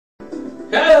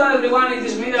Hello everyone, it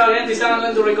is me again. This time I'm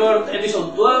going to record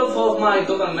episode 12 of my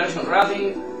Total Immersion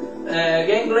racing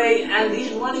gameplay, and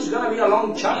this one is gonna be a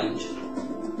long challenge.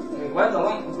 Quite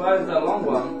a long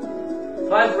one.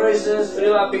 5 races, 3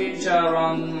 lap each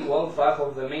around, well, 5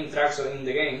 of the main tracks in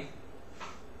the game.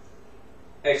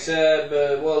 Except,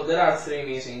 well, there are 3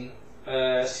 missing.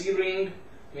 Sebring,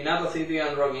 Minato City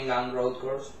and Rockingham Road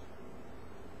Course.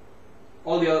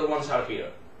 All the other ones are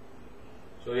here.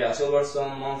 So yeah,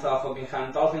 Silverstone, Monza,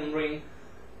 Hockenheim, Talheimring,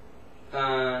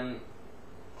 and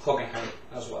Hockenheim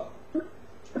as well.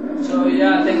 So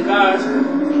yeah, 10 cars,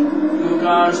 2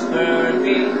 cars per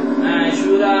team, and I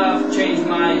should have changed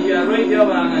my radio,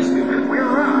 but I'm stupid.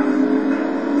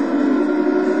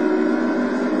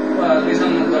 Well, at least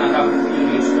I'm not gonna have a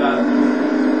huge car,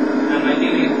 and my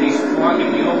team is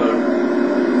fucking me over.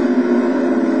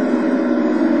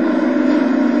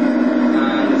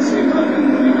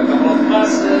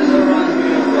 Passes around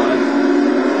here, but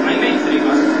I made 3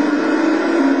 passes.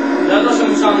 That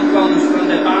doesn't sound comes from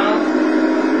the panel.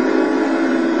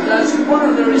 That's one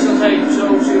of the reasons I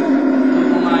chose it to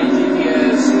do my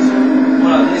GTS season.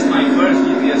 Well, at least my first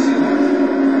GTS season.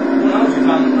 Who knows if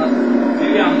I'm not,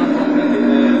 maybe I'm not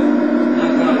completely,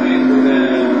 not gonna win it with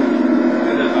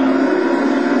the panel.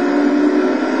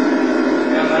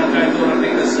 Yeah, I'm gonna try to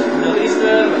overtake the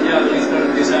Lister, but yeah, the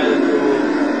Lister decided to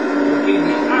kick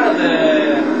me out of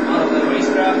the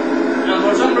racetrack, and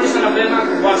for some reason a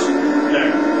Belmac was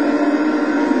there.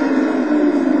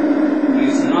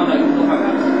 It's not a good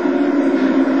happen.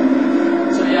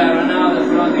 So yeah, right now the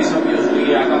front is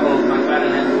obviously a couple of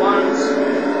McLaren F1s,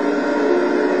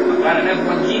 McLaren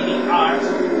F1 GTRs.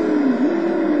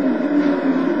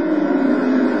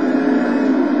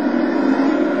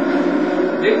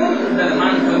 They won the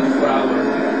demand 24 hours,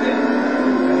 didn't they?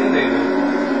 I think they did.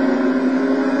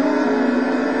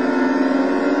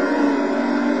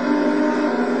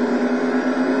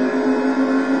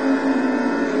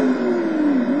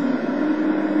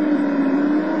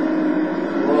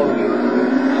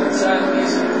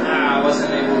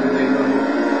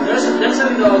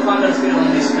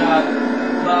 On this car,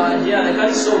 but yeah, the car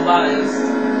is so balanced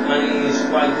and it's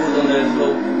quite good on the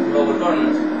lower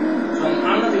corners, so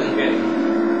I'm not even getting.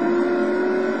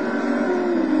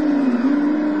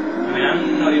 I mean, I'm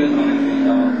not even commenting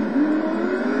about.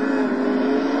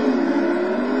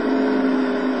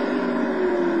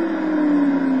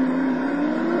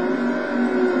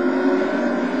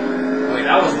 Okay,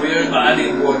 that was weird, but I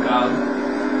didn't work out.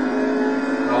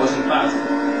 I wasn't fast.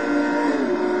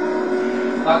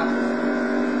 Fuck.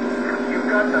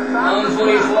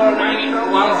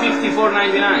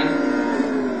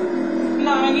 154.99.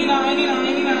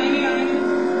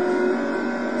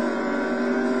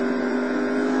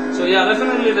 99. So yeah,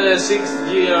 definitely the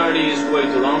 6th GR is way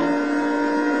too long.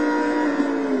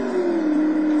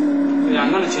 Yeah,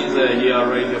 I'm gonna change the GR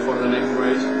radio for the next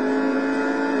race.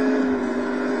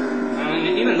 I mean,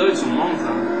 even though it's a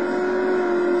Monza,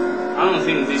 I don't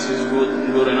think this is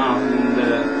good enough. I mean,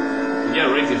 the GR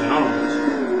radio is enormous.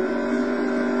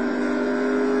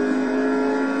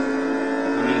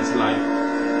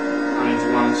 It's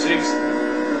 1/6.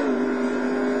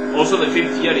 Also, the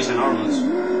 5th year is enormous.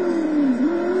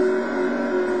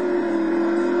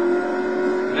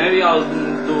 Maybe I'll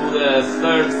do the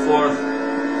 3rd, 4th.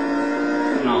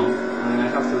 No, I mean, I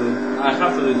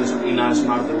have to do this in a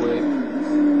smarter way.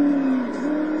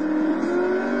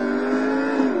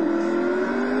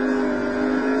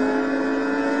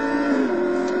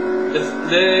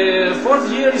 The 4th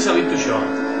year is a bit too short.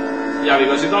 Yeah,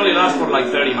 because it only lasts for like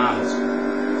 30 miles.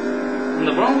 And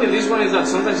the problem with this one is that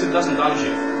sometimes it doesn't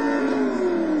downshift.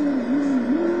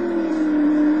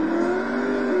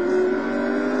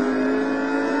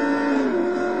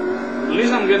 At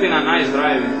least I'm getting a nice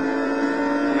driving.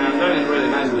 And I'm driving really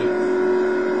nicely.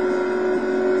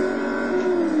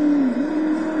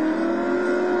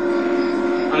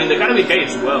 I mean, the car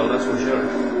behaves well, that's for sure.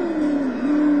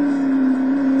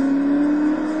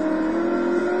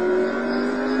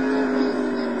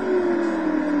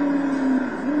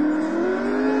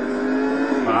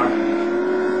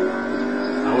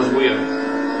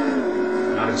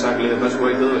 Exactly the best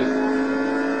way to do it.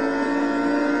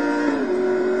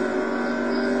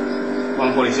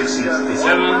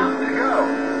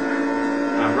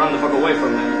 146.67. Run the fuck away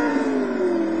from them.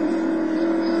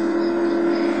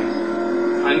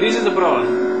 And this is the problem.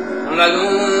 I'm like,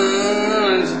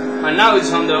 and now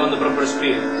it's on the proper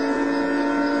speed.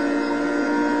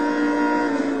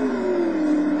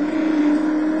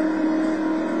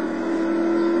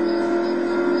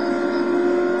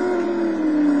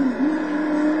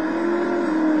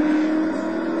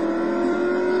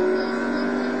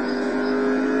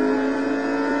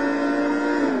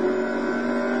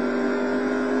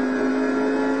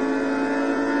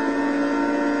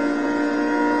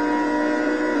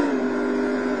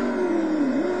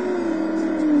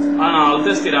 I'll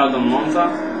test it out on Monza.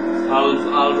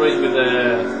 I'll race with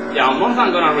the on Monza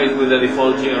I'm gonna race with the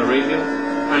default GR radio,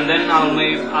 and then I'll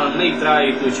may try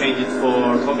to change it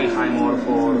for Hockenheim or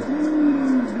for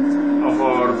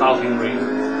Talheimring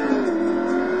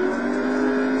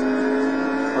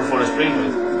or for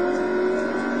Springfield.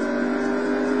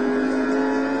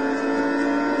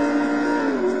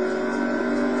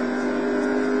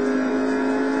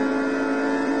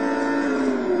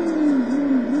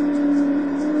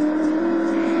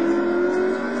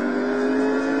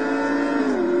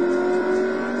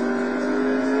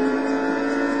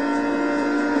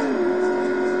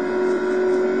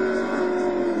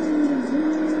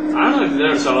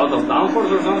 There's a lot of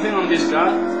downforce or something on this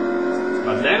car,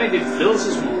 but damn it, it feels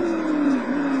smooth.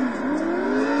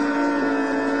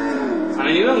 I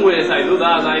mean, even with I do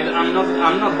that, I'm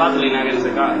not battling against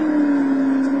the car.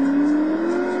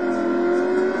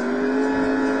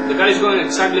 The car is going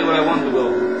exactly where I want to go.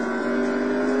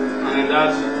 I mean,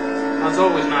 that's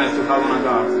always nice to have on a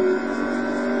car.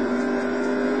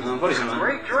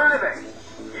 Great driving!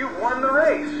 You won the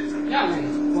race! Yeah, I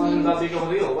mean, wasn't that big of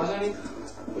a deal, wasn't it?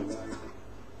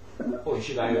 Holy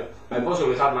shit, I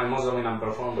possibly had my most dominant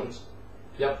performance.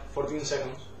 Yep, 14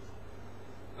 seconds.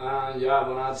 And yeah,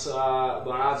 Bonazza,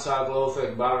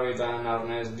 Klofek, Barrett and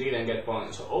Arnez didn't get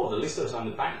points. Oh, the listers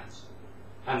and the pilots.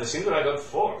 And the Cinder I got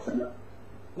 4th.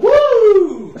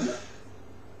 Woo!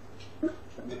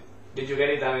 Did you get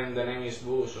it? I mean, the name is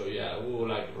Woo, so yeah, Woo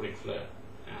like Ric Flair.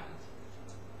 Yeah.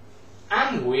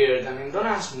 I'm weird, I mean, don't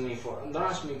ask me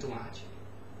too much.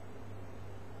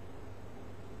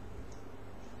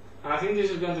 And I think this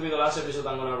is going to be the last episode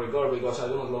I'm going to record because I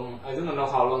do not know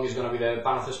how long is going to be the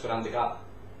Panos Esperante Cup.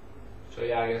 So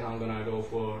yeah, I guess I'm going to go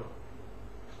for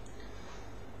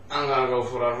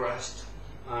a rest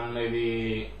and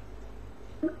maybe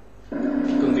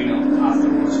continue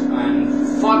afterwards. And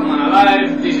fuck man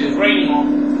alive, this is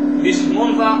raining. This is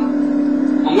Monza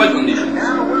on wet conditions.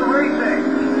 Now we're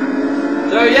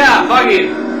racing. So yeah, fuck it.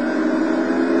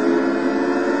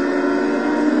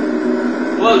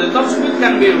 Well, the top speed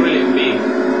can be really big.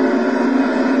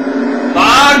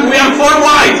 But we are 4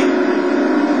 wide!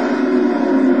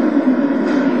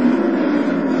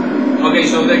 Okay,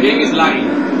 so the game is lagging.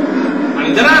 I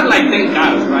mean, there are like 10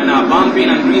 cars right now, bumping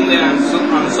and green there and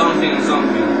something and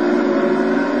something.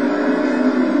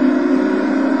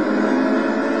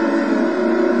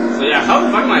 So yeah, how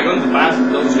the fuck am I going to pass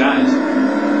those guys?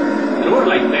 There were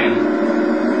like 10.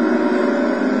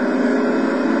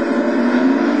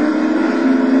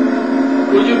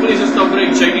 Could you please stop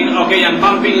brake checking? Okay, I'm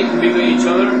bumping between each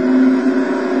other.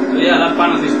 So yeah, that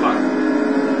Panos is fucked.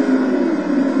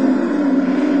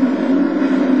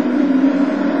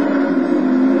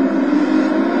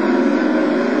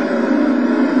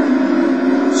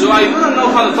 So I do not know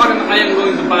how the fuck I am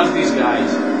going to pass these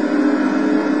guys.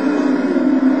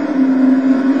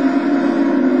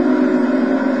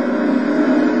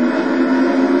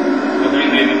 Okay,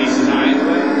 maybe this is a nice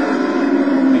way.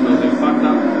 Because they fucked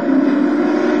up.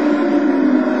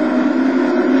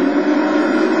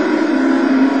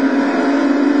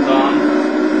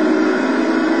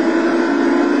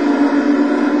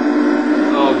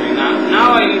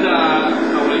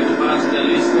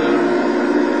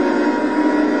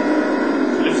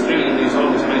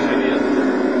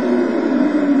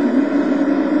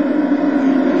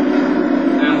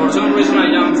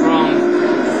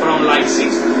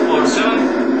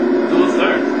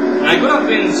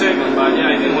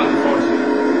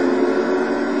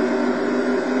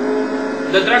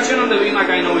 The traction on the VMAC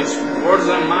I know is worse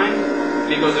than mine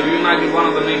because the VMAC is one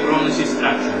of the main problems is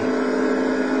traction.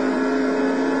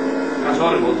 That's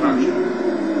horrible traction.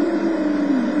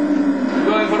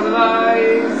 Going for the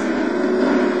dive.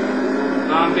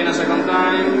 Bumping a second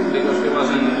time because he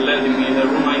wasn't letting me the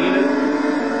room I needed.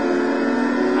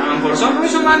 And for some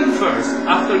reason I'm first.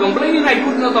 After complaining I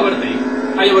could not overtake.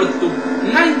 I overtook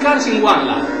 9 cars in 1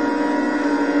 lap.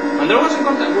 And there was a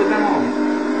contact with them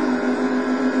all.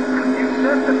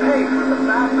 Set the pace for the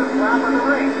fastest lap of the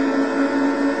race.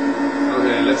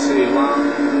 Okay, let's see. 1:20.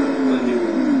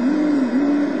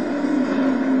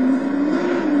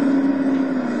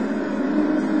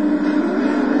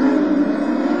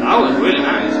 That was really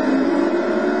nice.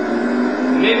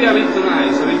 Maybe a bit too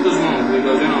nice, a bit too smooth,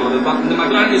 because you know the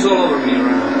McLaren is all over me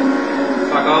right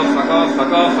now. Fuck off, fuck off,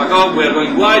 fuck off, fuck off. We are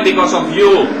going wide because of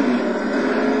you.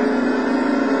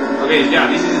 Okay, yeah,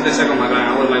 this is the second McLaren.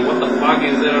 I was like, what the fuck,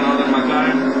 is there another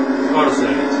McLaren? Of course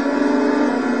there is.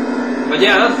 But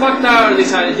yeah, that fucker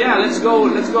decided, yeah, let's go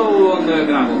on the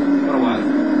gravel for a while.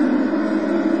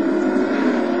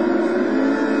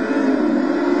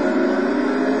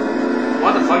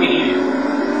 What a fucking idiot.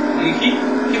 I mean, he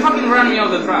fucking ran me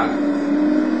off the track.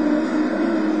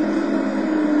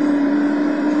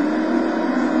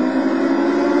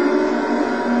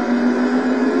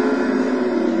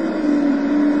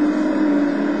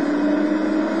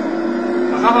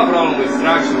 I have a problem with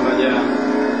traction, but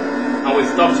yeah, and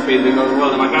with top speed because,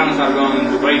 well, the mechanics are going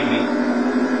to break me.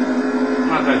 I'm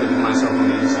gonna try to get myself on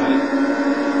the inside.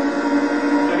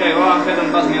 Okay, go ahead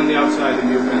and pass me on the outside if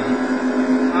you can.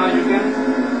 Ah, you can?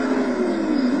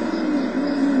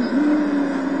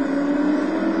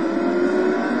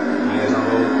 I guess I'll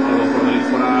go for the lead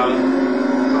for a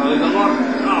little more.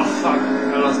 Oh fuck, I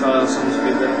lost some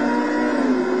speed there.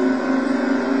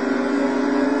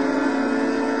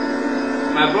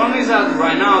 My problem is that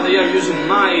right now they are using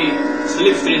my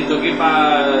slipstream to keep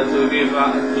up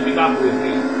with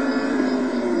me.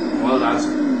 Well, that's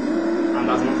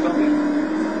not stopping.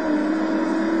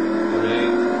 Okay.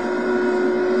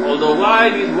 Although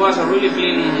wide, it was a really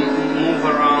clean move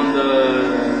around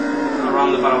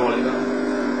the parabolica. I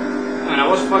mean, I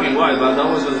was fucking wide, but that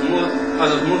was as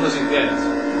smooth as it gets.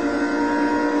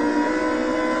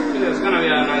 It's gonna be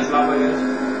a nice lap, I guess.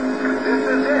 This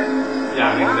is it. Yeah, I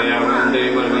mean,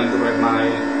 they were going to break my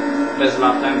best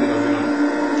lap time because, you know.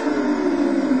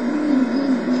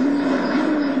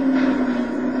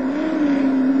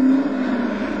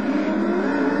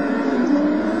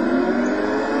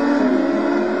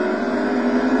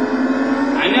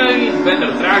 I know I need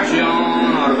better traction,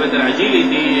 or better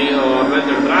agility, or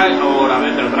better drive, or a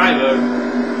better driver.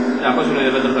 Yeah, possibly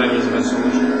the better driver is the best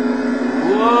solution.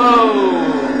 Whoa!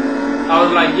 I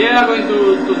was like, yeah, going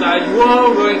to die,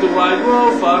 whoa, going to wide,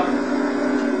 whoa, fuck.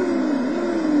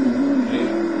 Okay.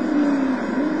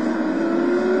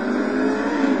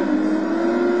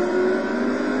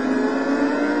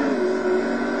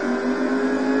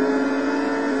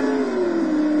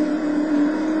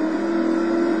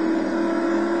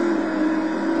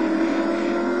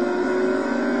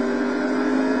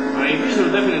 I mean, these are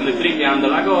definitely tricky, and the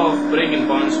lack of braking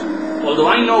points, although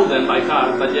I know them by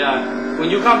heart, but yeah, when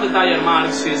you have the tire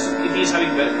marks, it is a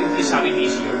bit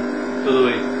easier to do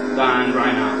it than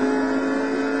right now.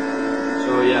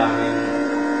 So yeah, I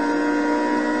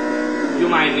mean, you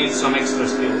might need some extra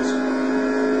skills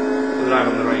to drive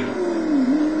on the rain.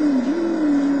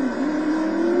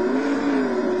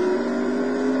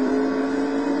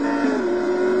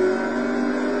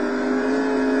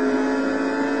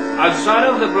 Outside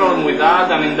of the problem with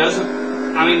that, I mean,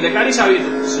 the car is a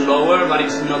bit slower, but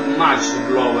it's not much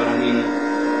slower. I mean,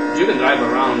 you can drive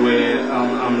around on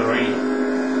the rain.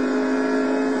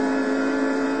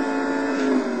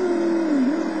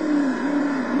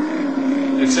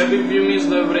 Except if you miss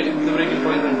the braking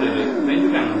point completely, then you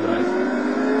cannot drive.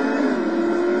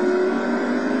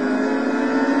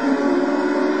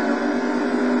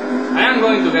 I am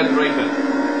going to get braked.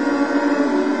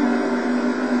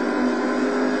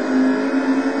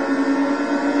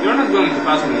 You're not going to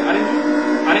pass me, aren't you?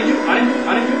 Aren't you?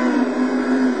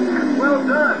 Well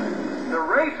done. The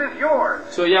race is yours.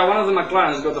 So yeah, one of the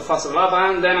McLarens got the faster lap,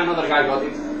 and then another guy got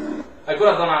it. I could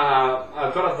have done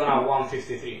a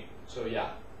 1:53. So yeah,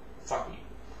 fuck me.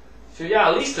 So yeah,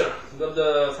 Lister got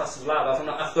the fastest lap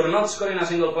after not scoring a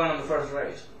single point on the first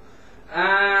race,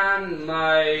 and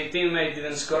my teammate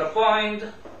didn't score a point,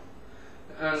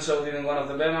 and so didn't one of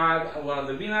the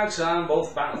BMAX, and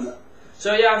both passed.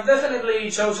 So yeah, I've definitely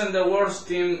chosen the worst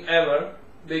team ever,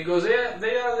 because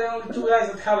they are the only two guys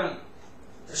that haven't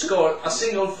scored a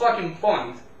single fucking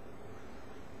point.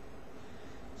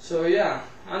 So yeah,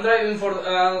 I'm gonna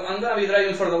be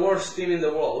driving for the worst team in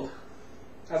the world.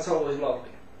 That's always lovely.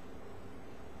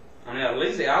 And yeah, at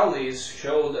least the Audis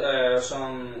showed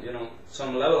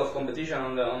some level of competition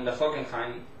on the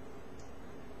Hockenheim,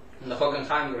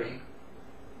 Hockenheimring.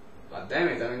 But damn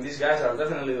it, I mean, these guys are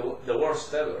definitely the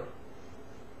worst ever.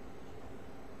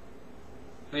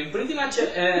 I mean, pretty much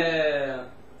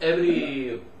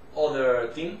every other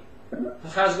team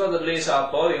has got at least a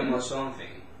podium or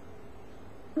something.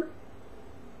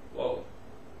 Whoa.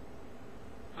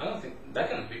 I don't think that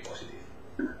can be positive.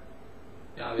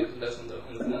 Yeah, a bit less on the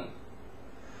phone.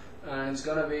 And it's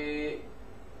gonna be...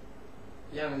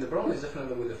 Yeah, I mean, the problem is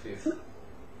definitely with the fifth.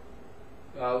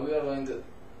 We are going to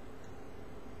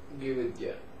give it,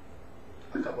 yeah,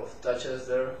 a couple of touches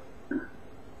there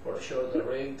for sure, the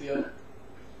radio.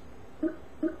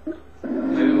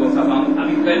 Maybe we'll have a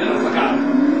bit better of a car.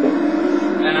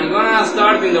 And I'm gonna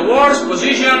start in the worst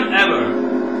position ever.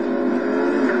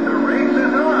 The race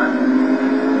is on.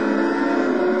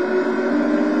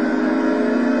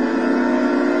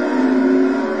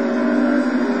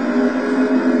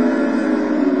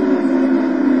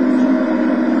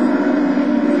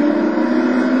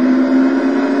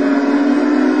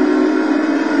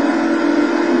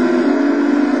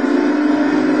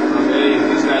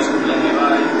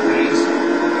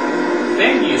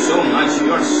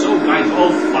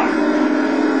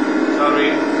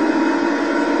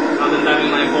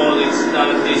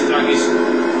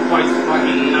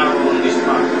 fucking narrow on this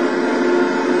part.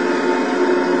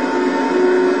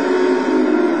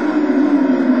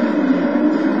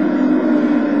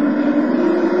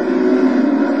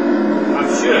 I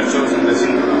should have chosen the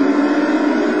single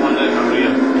on the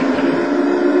career.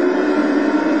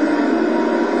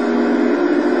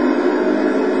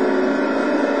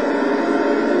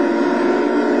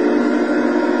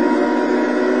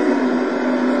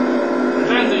 I'm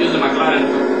trying to use the McLaren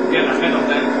to get ahead of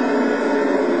them.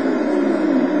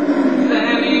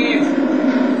 Damn it!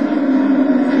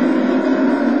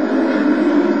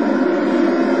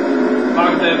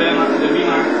 Fuck the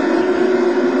VMAX.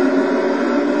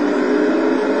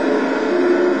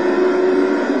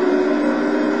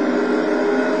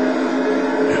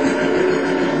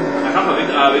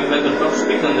 A bit better top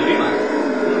speed than the VMAX.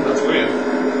 That's weird.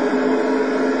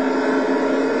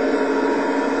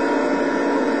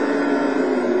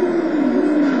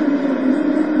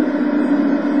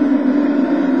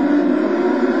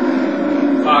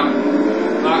 Fuck.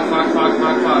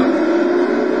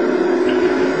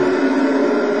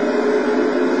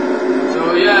 So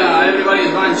yeah,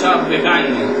 everybody's bunched up behind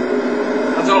me.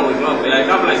 That's always lovely. I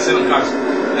have like 7 cars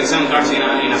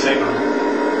in a second.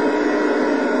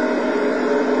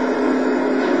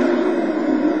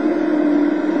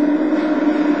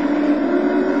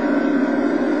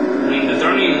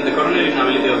 The cornering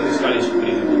ability of this car is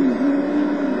pretty good.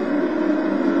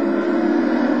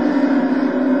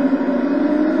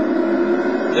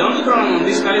 The only problem on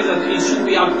this car is that it should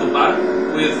be up to par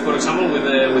with, for example, with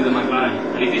the McLaren,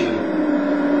 and it isn't.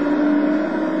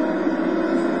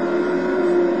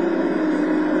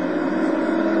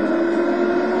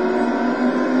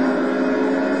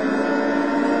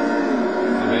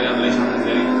 Okay, at least I'm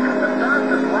getting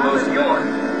close to yours.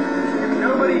 If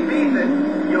nobody beats it,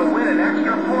 you'll win an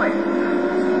extra point.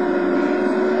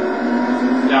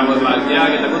 Yeah, I was like, yeah,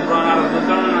 get a good run out of the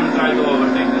turn and try to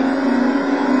overtake them.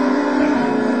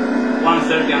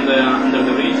 130 under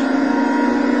the bridge,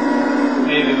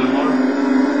 maybe even more.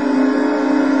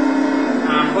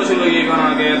 I'm possibly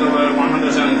gonna get over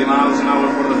 170 miles an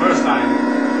hour for the first time.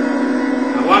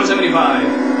 175.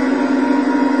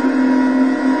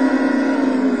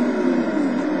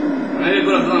 Maybe I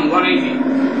could have done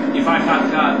 180 if I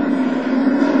had a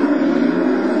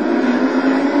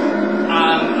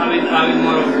bit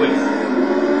more of width.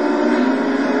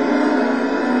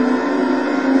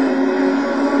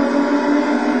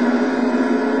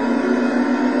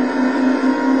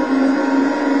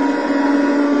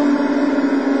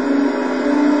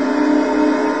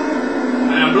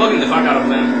 And I'm blocking the fuck out of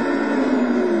them.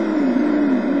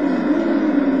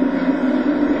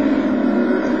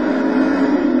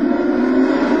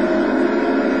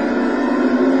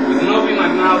 With no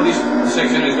VMAX now, this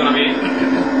section is gonna be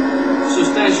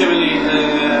substantially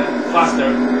faster,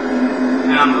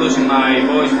 and I'm losing my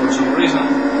voice for some reason.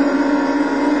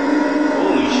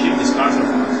 Holy shit, these cars are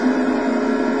fast.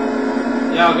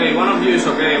 Yeah, okay, one of you is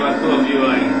okay, but two of you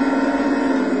ain't.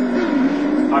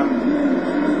 Fuck.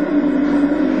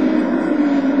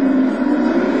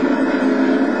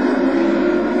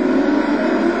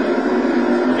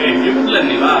 Okay, if you could let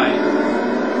me by,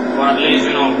 or at least,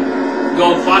 you know,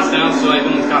 go fast enough so I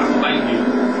don't have to bind you.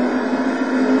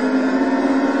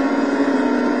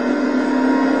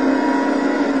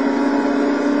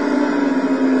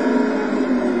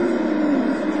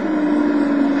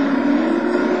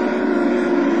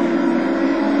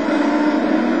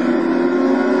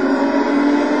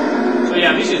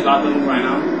 Yeah, this is battle right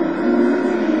now.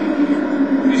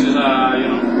 This is you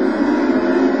know,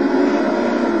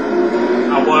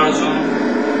 a war zone.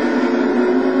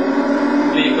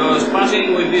 Because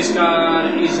passing with this car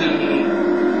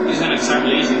isn't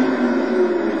exactly easy.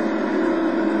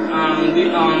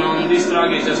 And on this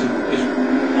track it's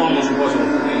almost impossible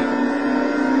for me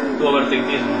to overtake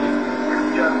this one.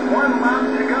 Just one lap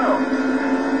to go.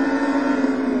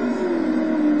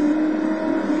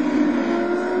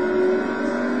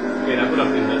 That could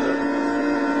have been better.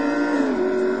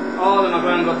 Oh, the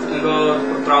McLaren got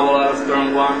trouble out of turn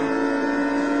 1.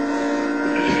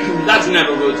 That's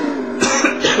never good.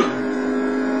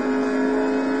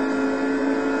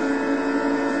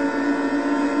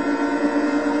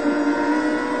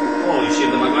 Holy shit,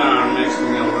 the McLaren are next to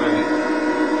me already.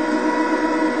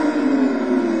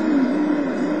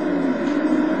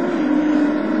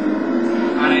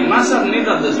 And I must admit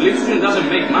that the slipstream doesn't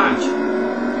make much.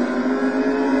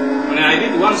 I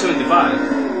did 175.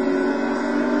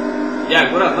 Yeah, I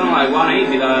could have done like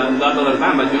 180 that other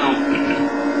time, but you know,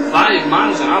 5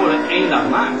 miles an hour ain't that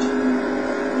much.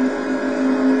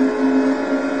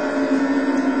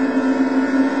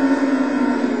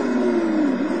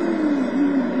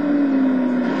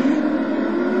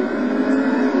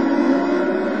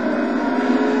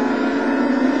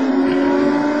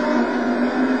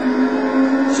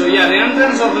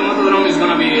 it's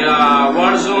gonna be a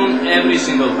war zone every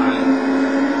single time.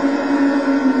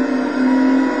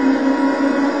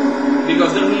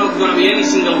 Because there's not gonna be any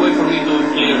single way for me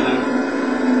to clear them.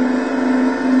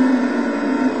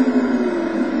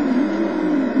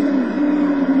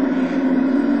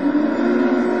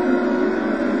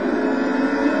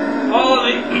 Oh,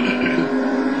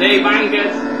 they banked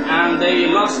it and they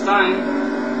lost time.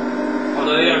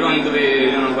 Although they are going to be,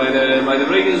 you know, by the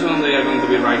braking zone, they are going to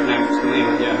be right next to me.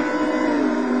 But yeah,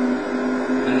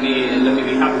 let me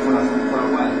be happy for a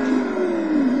while.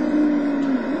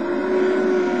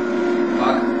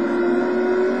 Fuck,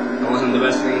 that wasn't the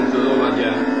best thing to do, but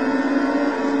yeah.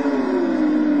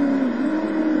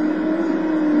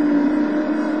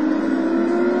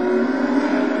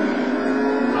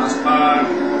 Last part.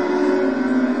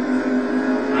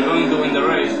 I'm going to win the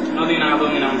race, not in a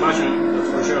dominant fashion, that's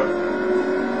for sure.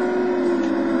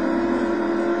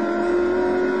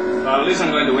 But at least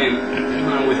I'm going to win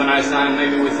with a nice time,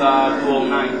 maybe with a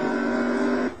 2:09.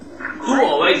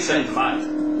 2:08.75.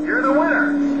 You're the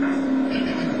winner.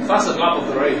 Fastest lap of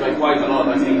the race by quite a lot,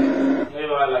 I think. Maybe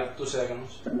by like 2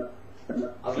 seconds.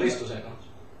 At least 2 seconds.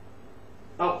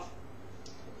 Oh,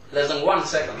 less than 1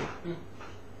 second.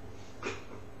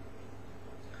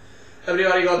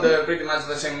 Everybody got pretty much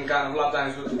the same kind of lap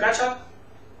times to catch up.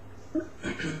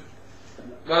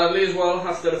 But at least, well,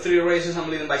 after 3 races I'm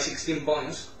leading by 16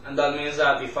 points. And that means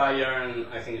that if I earn,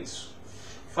 I think it's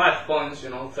 5 points, you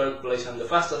know, 3rd place and the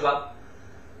fastest lap,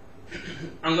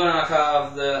 I'm gonna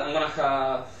have,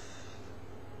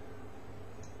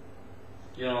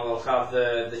 you know, I'll have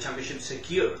the championship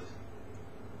secured.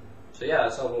 So yeah,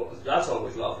 that's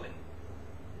always lovely.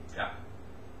 Yeah.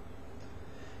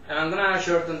 And I'm gonna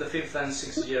shorten the 5th and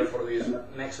 6th year for this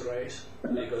next race,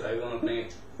 because I don't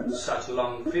need such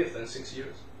long 5th and 6th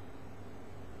years.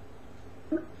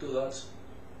 2 dots.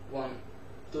 1,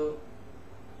 2,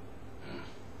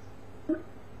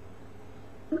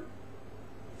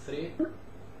 3,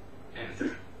 and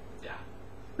 3. Yeah.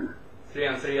 3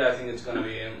 and 3, I think it's gonna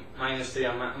be minus 3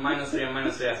 and minus 3 and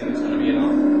minus 3. I think it's gonna be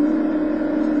enough.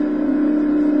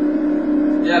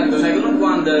 Yeah, because I do not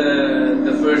want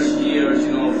the first years,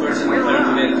 you know, first and third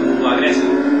to get too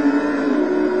aggressive.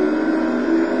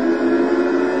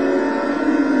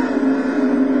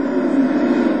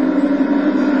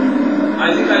 I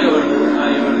think I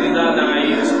overdid that and I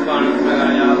spun my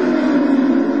guy out.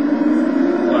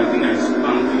 Well, I think I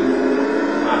spun him.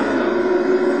 I don't know.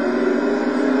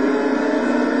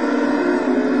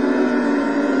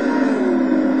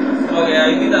 Okay, I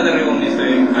did a terrible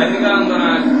mistake. I think I'm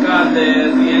gonna cut the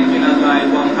engine at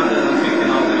like 150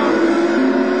 miles an hour.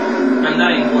 And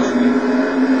that imposed me.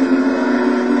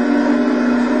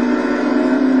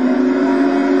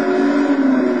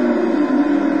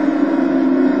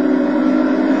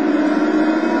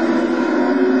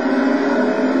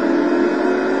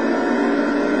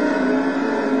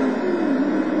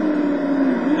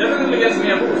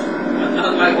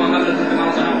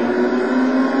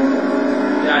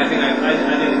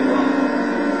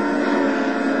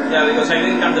 Yeah, because I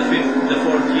didn't have the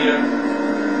 4th year.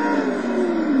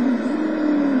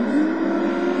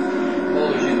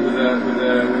 Holy shit, with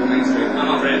the main straight.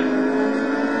 I'm afraid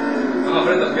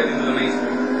of getting to the main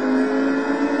straight.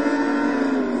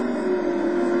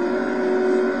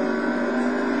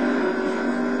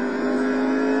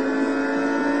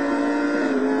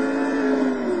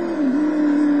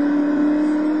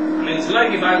 I mean, it's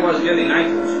like if I was getting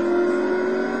nitros.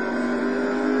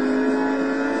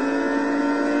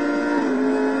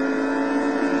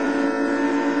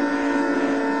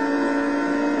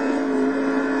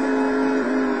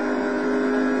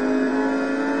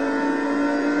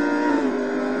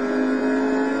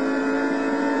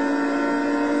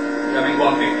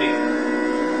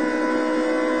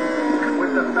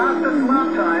 With the fastest lap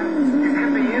time, you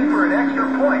could be in for an extra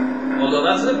point. Although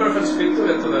that's the perfect speed to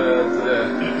get to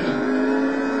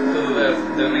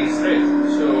the main straight.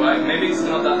 So maybe it's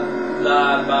not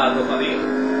that bad of a deal.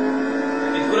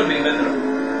 It could have been better.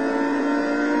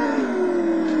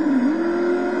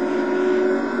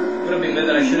 Could have been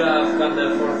better. I should have got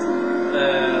the fourth.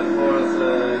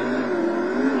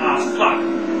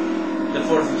 The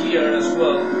 4th gear as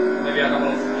well. Maybe a couple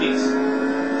of kicks to the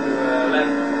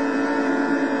left.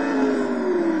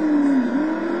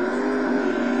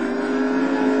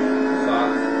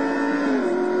 Fuck.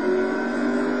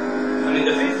 I mean,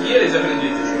 the 5th gear is definitely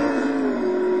too short.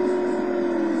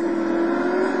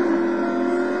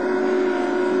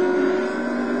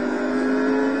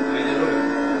 I mean,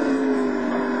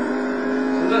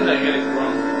 sometimes I get it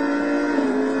wrong.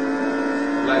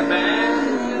 Like bam,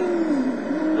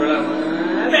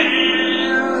 bam.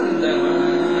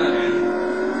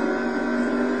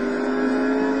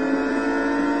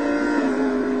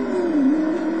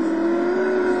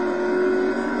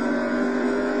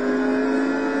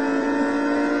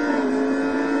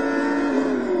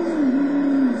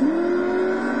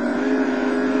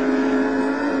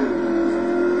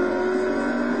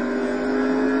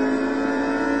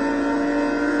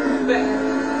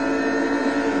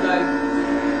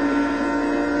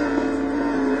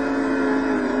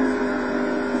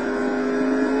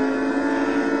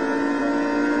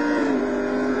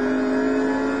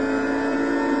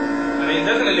 It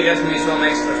definitely gets me some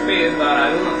extra speed, but I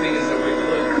do not think it's the way to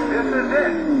do it. This is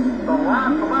it. The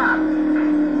last lap.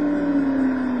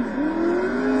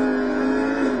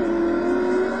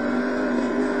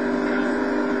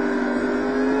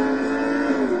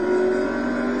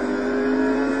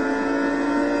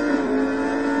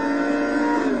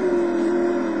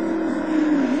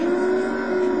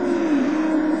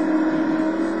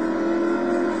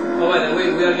 Oh, by the way,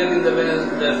 we are getting the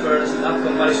first lap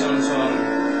comparisons on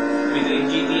between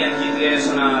GT and GTS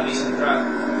on a decent track,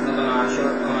 not on a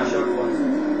short one.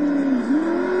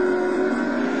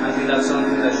 I think that's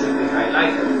something that should be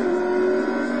highlighted,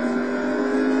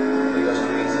 because on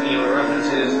its new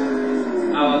references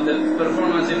about the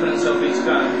performance difference of each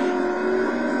car.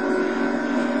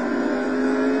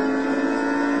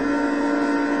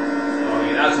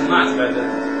 Okay, that's much better.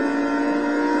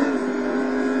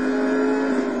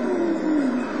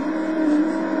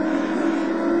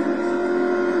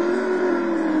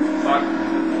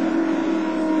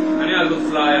 I could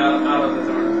fly out of the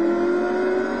turn.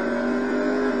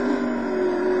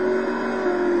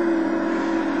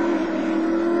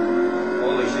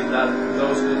 Holy shit,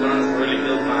 those two turns really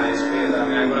killed my speed. I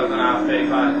mean, I could have done a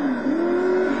 35.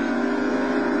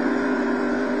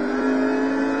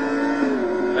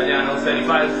 But yeah, no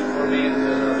 35 for me,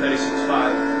 just a 36.5.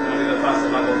 Gonna be the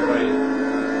fastest lap of the race.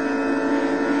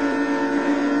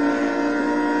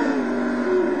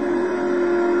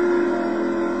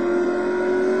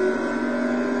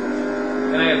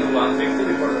 Can I get to 150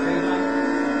 before the finish line?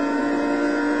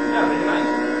 Yeah, pretty nice.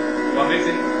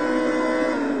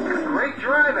 150. Great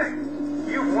driving.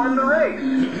 You won the race.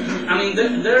 I mean,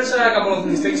 there's a couple of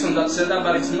mistakes on that setup,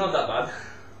 but it's not that bad.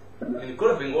 I mean, it could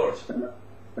have been worse.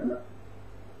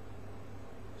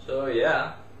 So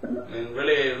yeah, I mean,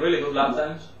 really good lap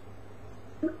times.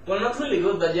 Well, not really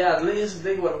good, but yeah, at least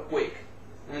they were quick.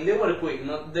 I mean, they were quick,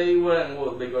 not they weren't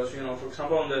good, because, you know, for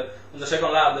example, on the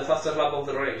second lap, the fastest lap of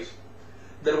the race,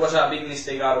 there was a big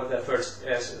mistake out of the first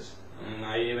S's, and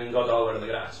I even got over the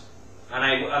grass.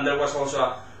 And there was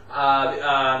also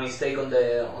a mistake on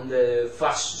the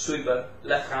fast sweeper,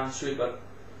 left-hand sweeper,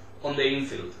 on the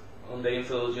infield,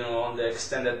 you know, on the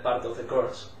extended part of the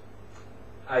course.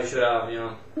 I should have, you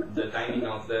know, the timing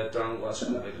of the turn was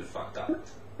completely fucked up.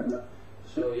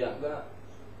 So yeah, I'm gonna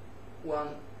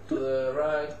one to the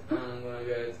right, and I'm gonna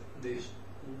get this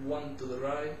one to the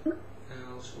right. And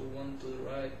also one to the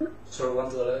right, sorry, one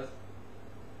to the left.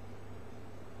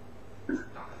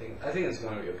 No, I think it's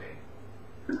gonna be okay.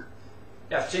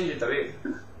 Yeah, I've changed it a bit.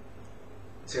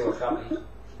 Let's see what happens.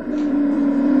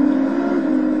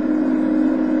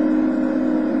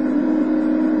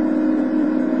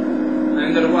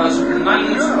 And there was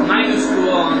 -2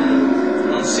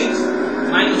 on 6th,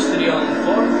 -3 on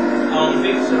 4th, on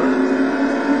 5th, sorry.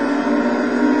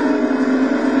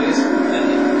 Please,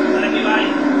 let me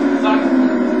line. Fuck.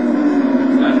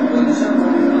 Right, go to center.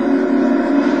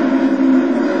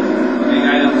 Okay,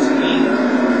 guys, that was a mean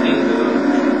thing to do.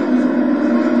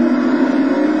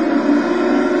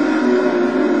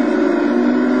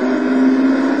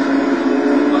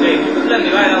 Okay, if you could let me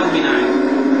by, that would be nice.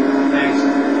 Thanks.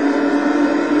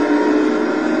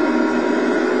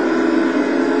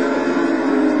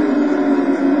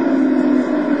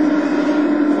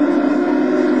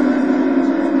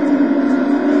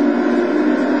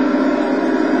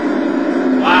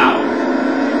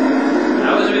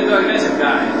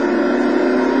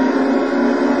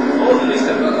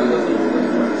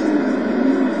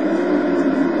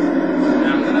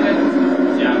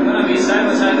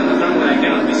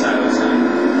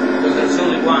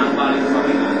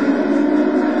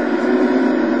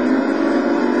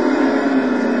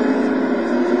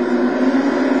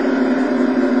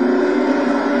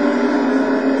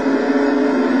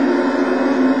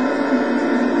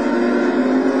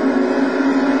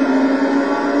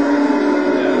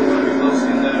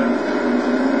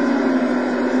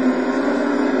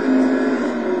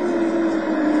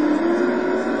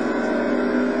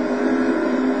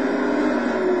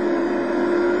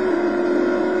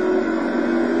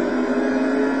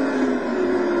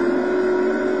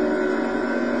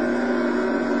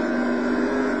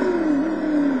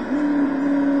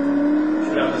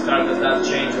 That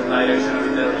change of direction a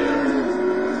bit earlier.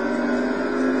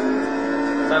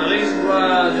 But at least it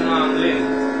was, you know, I'm leading.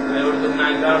 I overtook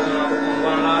 9 cars on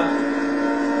one lap.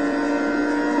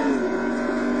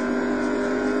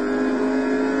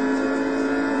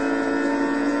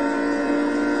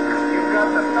 You've got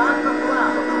the fastest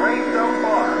lap of the race so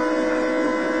far.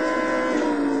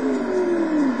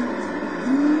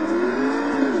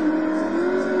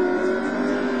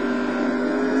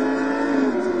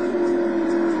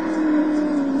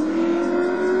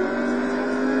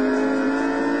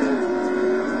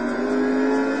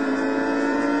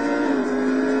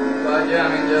 Yeah, I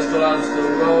mean, just 2 laps to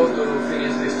go to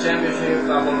finish this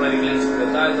championship. I've already clinched the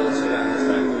title, so yeah, I'm just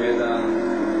trying to get a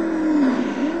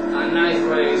nice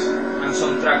race and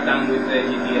some track time with the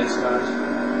GTS cars.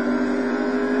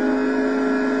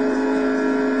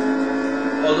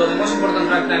 Although the most important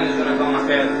track time is going to come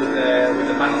ahead with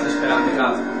the Panos Esperante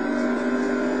Cup.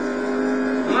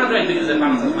 I'm not trying to use the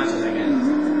Panos as much as I can.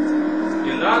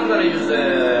 You know, I'm going to use the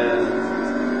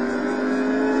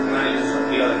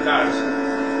other cars.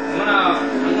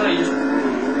 I'm gonna use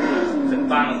the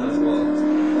panel as well.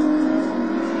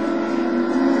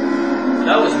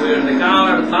 That was weird. The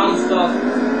car bounced to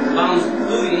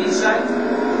the inside,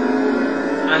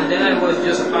 and then I was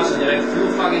just a passenger. I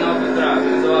flew fucking off the track,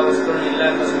 even though I was turning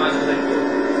left as much as I could.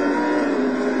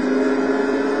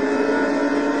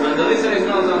 And the listener is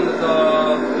not on the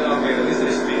top. Okay, the listener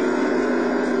is Steve.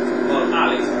 Well,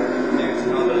 Alex, maybe it's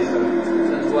not the listener.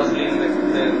 That was leading the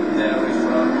race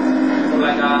for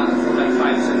like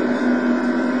 5 seconds.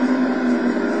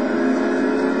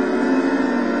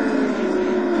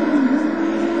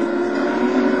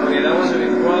 Okay, that was a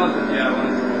bit broad, but yeah, I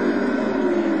wanted to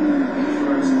go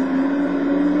first.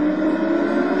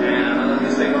 And another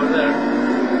mistake over there.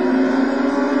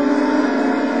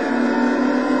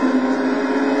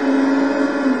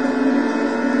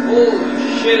 Holy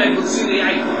shit, I could see the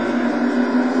icon.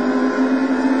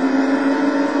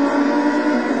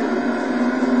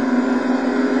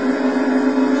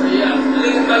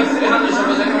 Like 300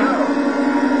 seconds anywhere.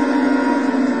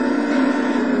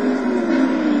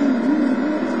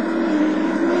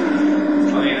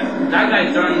 Okay, that guy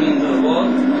turned me into the wall.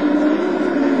 I'm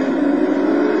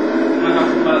gonna have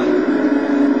to pass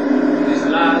this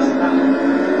last lap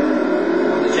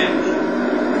of the championship.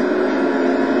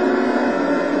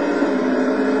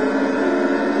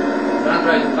 I'm gonna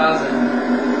try to pass them.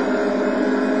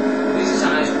 This is a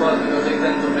nice spot because they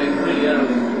tend to break really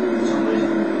early for some reason.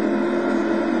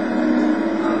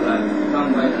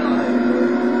 Right now,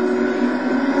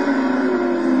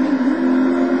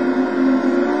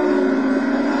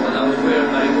 well, that was weird,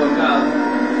 but it worked out.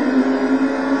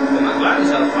 The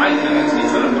McLarens are fighting against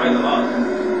each other quite a lot.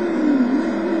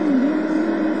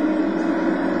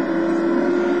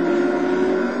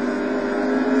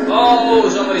 Oh,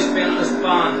 somebody spun.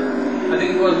 I think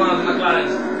it was one of the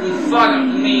McLarens. And fuck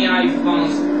me, I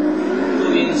bounced to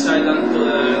the inside and to the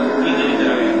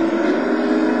leader again.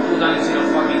 2 times in a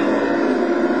fucking row.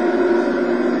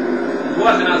 It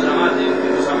wasn't as dramatic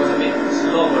because I was a bit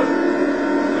slower. I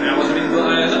mean, I was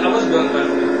going well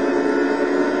with it.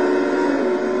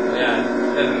 But yeah,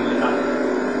 definitely happened.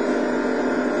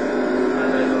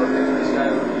 And I overtook this guy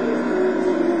over here.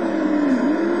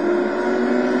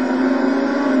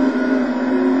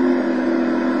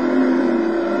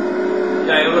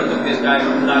 Yeah, I overtook this guy,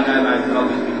 that guy by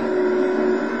blocking me.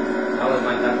 That was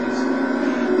my tactics.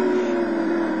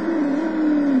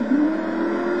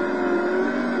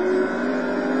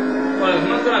 Well, it's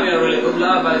not gonna be a really good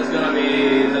lap, but it's gonna be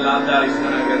the lap that is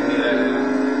gonna get me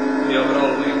the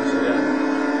overall win, so yeah.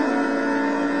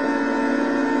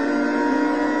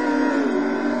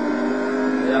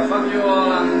 Yeah, fuck you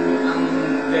all and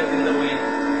getting the win.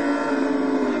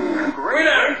 Great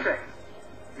racing.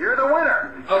 You're the winner.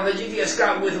 Of the GTS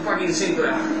Cup with fucking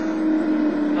Cintura. I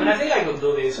mean, I think I could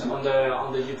do this on the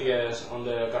GTS, on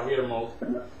the career mode.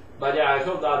 But yeah, I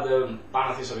hope that the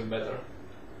Panos is a bit better.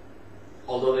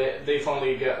 Although they've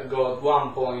only got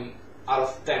 1 point out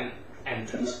of 10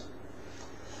 entries.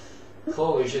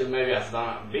 Holy shit, maybe I've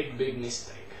done a big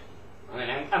mistake. I mean,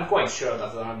 I'm quite sure that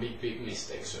I've done a big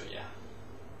mistake, so yeah.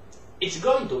 It's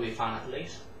going to be fun at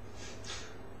least.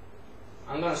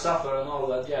 I'm gonna suffer and all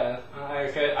that, yeah. I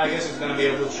guess it's gonna be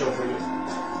a good show for you.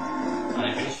 And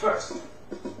I finish first.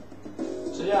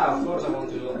 So yeah, of course I want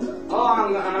to. Oh,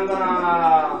 and I'm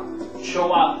gonna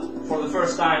show up for the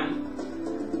first time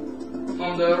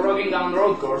on the Hockenheim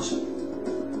road course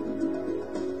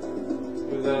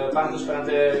with the Panos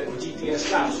Esperante GTS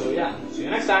Cup. So yeah, see you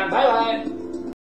next time. Bye bye.